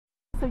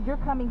So you're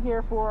coming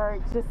here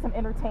for just some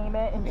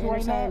entertainment,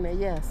 enjoyment? Entertainment,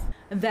 yes.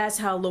 That's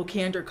how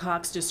Locander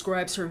Cox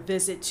describes her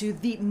visit to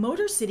the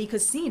Motor City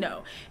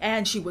Casino,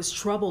 and she was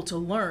troubled to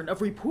learn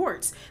of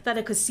reports that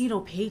a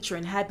casino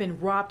patron had been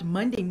robbed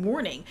Monday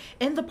morning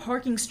in the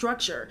parking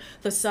structure,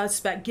 the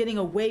suspect getting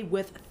away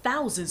with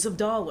thousands of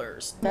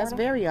dollars. That's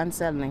very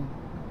unsettling.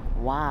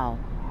 Wow.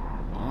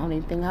 I don't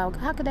even think how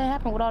could that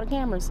happen with all the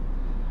cameras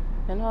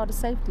and all the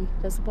safety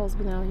that's supposed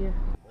to be down here.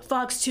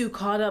 Fox 2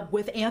 caught up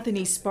with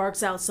Anthony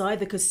Sparks outside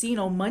the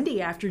casino Monday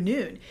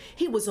afternoon.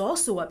 He was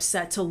also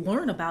upset to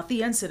learn about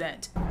the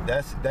incident.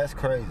 That's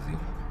crazy.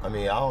 I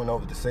mean, I don't know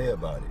what to say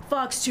about it.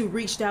 Fox 2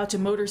 reached out to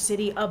Motor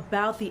City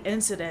about the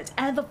incident,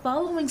 and the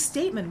following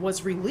statement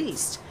was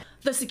released.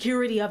 The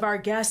security of our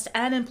guests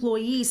and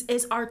employees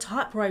is our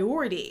top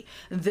priority.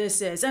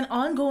 This is an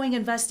ongoing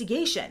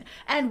investigation,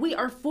 and we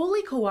are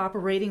fully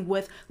cooperating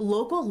with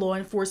local law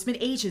enforcement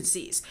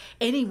agencies.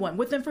 Anyone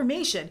with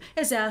information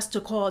is asked to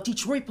call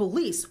Detroit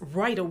Police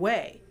right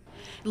away.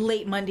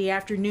 Late Monday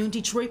afternoon,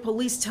 Detroit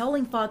Police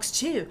telling Fox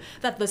 2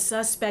 that the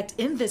suspect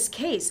in this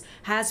case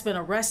has been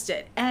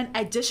arrested, and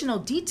additional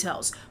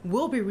details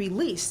will be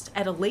released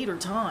at a later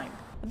time.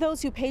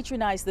 Those who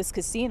patronize this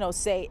casino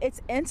say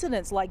it's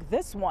incidents like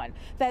this one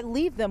that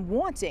leave them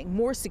wanting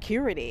more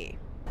security.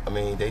 I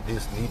mean, they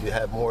just need to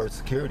have more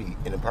security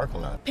in the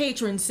parking lot.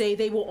 Patrons say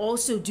they will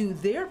also do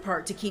their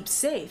part to keep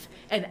safe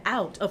and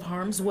out of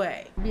harm's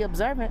way. Be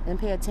observant and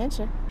pay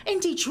attention.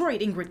 In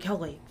Detroit, Ingrid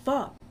Kelly,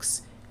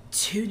 Fox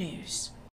 2 News.